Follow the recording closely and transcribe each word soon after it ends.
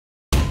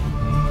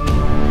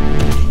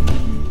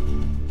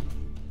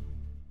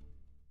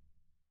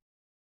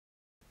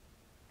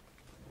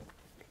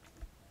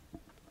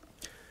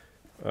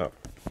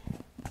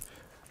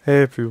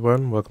Hey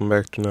everyone, welcome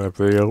back to another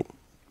video.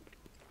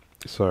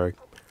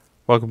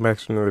 Welcome back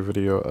to another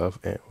video of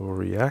Annual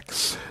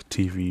Reacts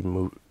TV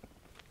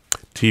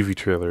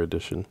trailer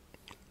edition.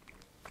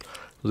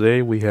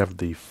 Today we have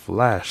the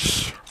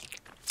Flash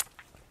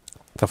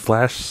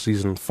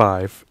Season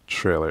 5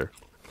 trailer.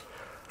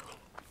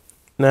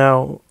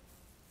 Now,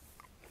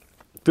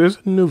 there's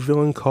a new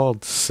villain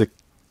called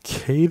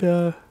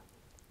Cicada.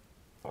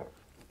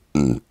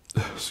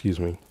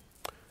 Excuse me.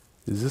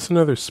 Is this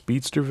another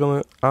speedster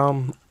villain?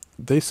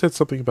 They said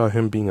something about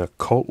him being a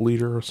cult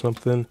leader or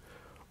something,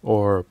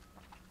 and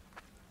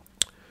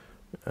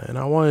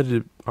I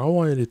wanted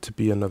it to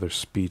be another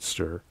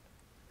speedster,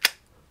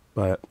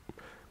 but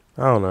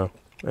I don't know.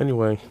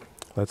 Anyway,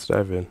 let's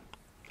dive in.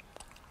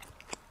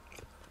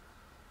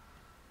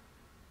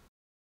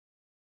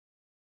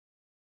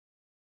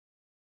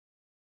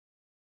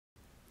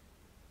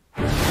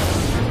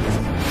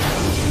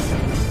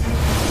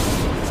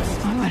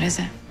 What is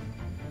it?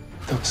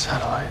 The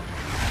satellite.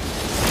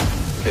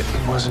 It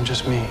wasn't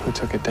just me who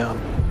took it down.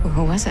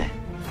 Who was it?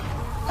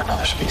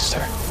 Another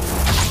speedster.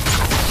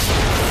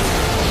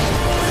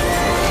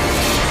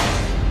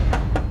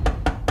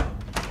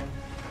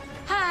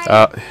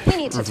 Hi. We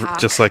need to talk.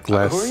 Just like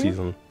last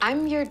season.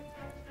 I'm your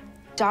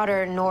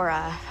daughter,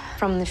 Nora,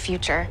 from the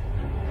future.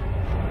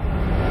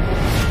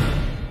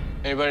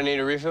 Anybody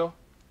need a refill?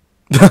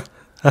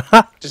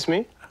 Just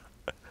me?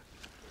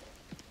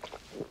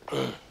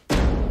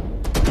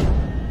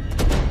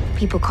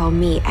 People call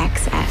me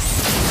XS.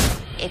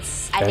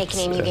 It's a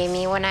nickname you XS. gave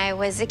me when I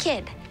was a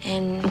kid.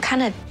 And I'm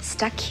kind of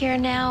stuck here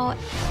now.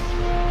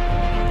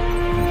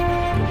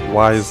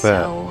 Why is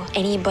that? So,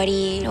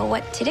 anybody know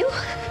what to do?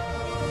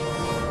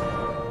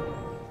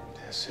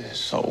 This is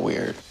so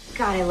weird.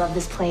 God, I love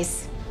this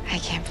place. I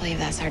can't believe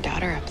that's our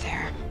daughter up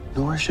there.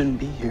 Nora shouldn't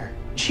be here.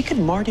 She could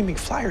Marty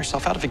McFly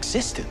herself out of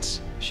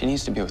existence. She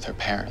needs to be with her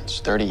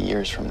parents 30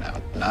 years from now,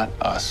 not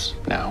us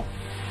now.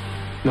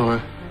 Nora,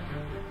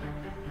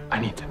 I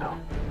need to know.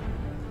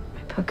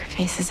 My poker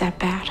face is that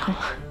bad,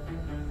 huh?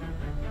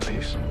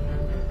 Please.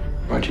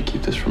 Why'd you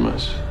keep this from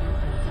us?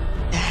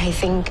 I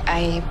think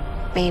I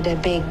made a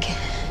big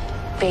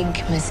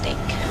mistake.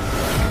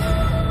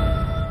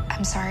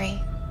 I'm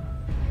sorry.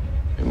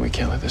 And we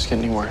can't let this get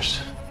any worse.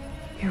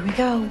 Here we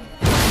go.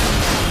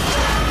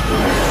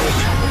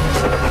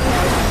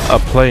 A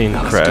plane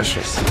Now let's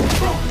crashes. do this.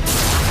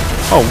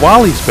 Oh,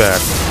 Wally's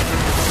back.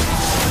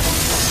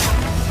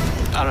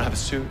 I don't have a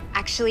suit.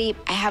 Actually,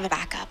 I have a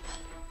backup.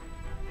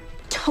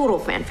 Total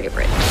fan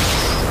favorite.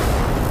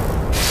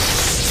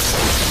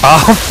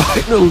 Oh,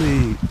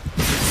 finally.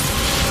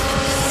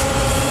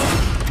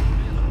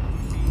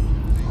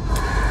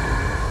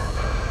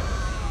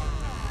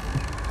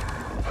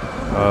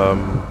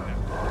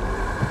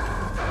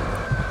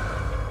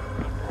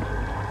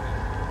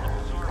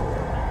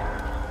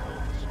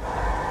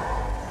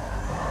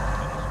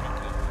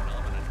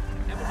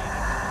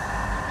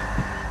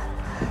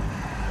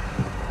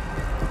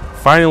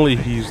 Finally,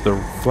 he used the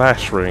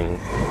flash ring.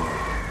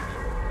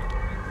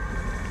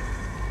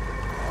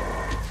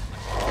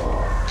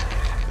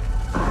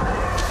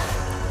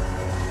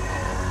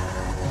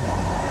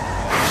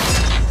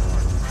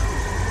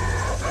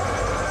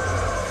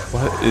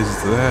 What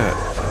is that?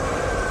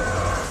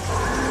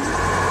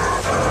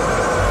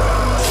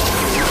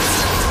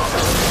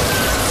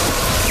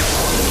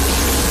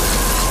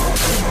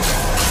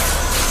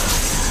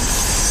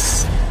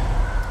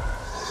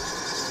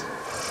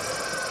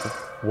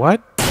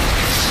 What?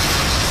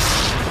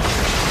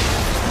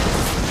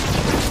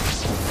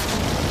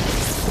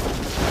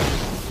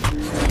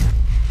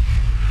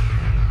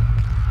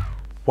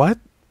 What?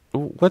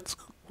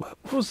 What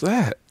was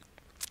that?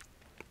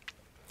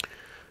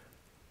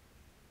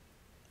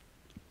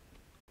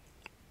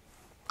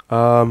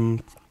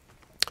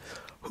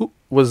 Who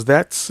was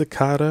that?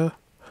 Cicada?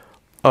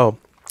 Oh,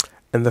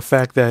 and the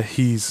fact that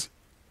he's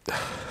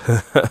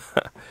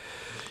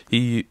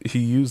he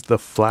used the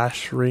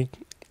flash ring,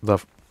 the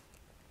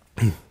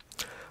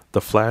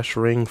flash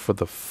ring for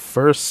the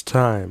first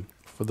time.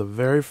 For the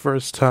very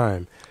first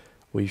time,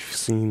 we've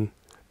seen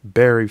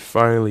Barry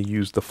finally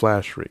use the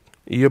flash ring.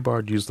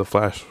 Eobard used the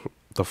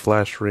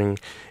flash ring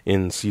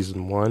in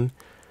season 1,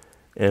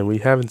 and we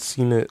haven't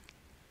seen it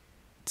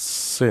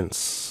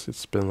since.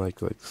 It's been like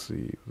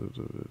see,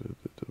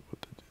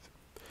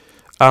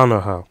 I don't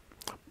know how.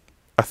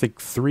 I think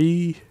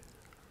 3,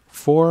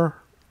 4,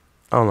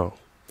 I don't know.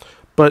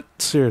 But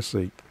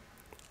seriously,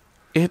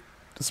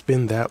 it's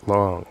been that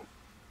long,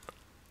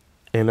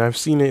 and I've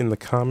seen it in the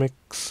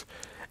comics,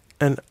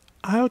 and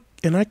I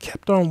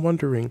kept on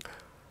wondering,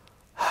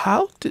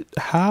 how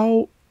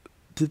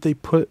did they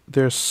put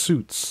their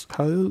suits?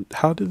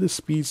 How did the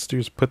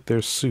speedsters put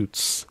their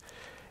suits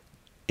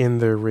in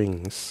their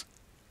rings?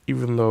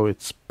 Even though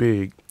it's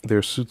big,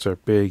 their suits are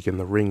big and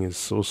the ring is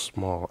so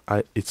small.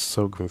 It's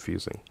so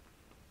confusing.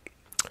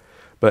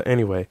 But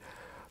anyway,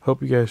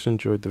 hope you guys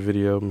enjoyed the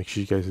video. Make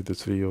sure you guys give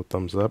this video a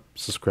thumbs up.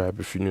 Subscribe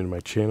if you're new to my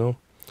channel.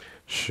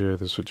 share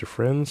this with your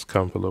friends,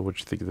 comment below what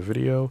you think of the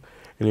video,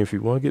 and if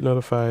you want to get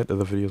notified of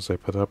the videos I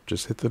put up,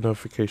 just hit the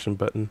notification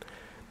button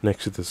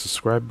next to the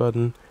subscribe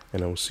button,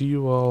 and I will see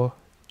you all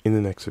in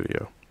the next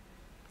video.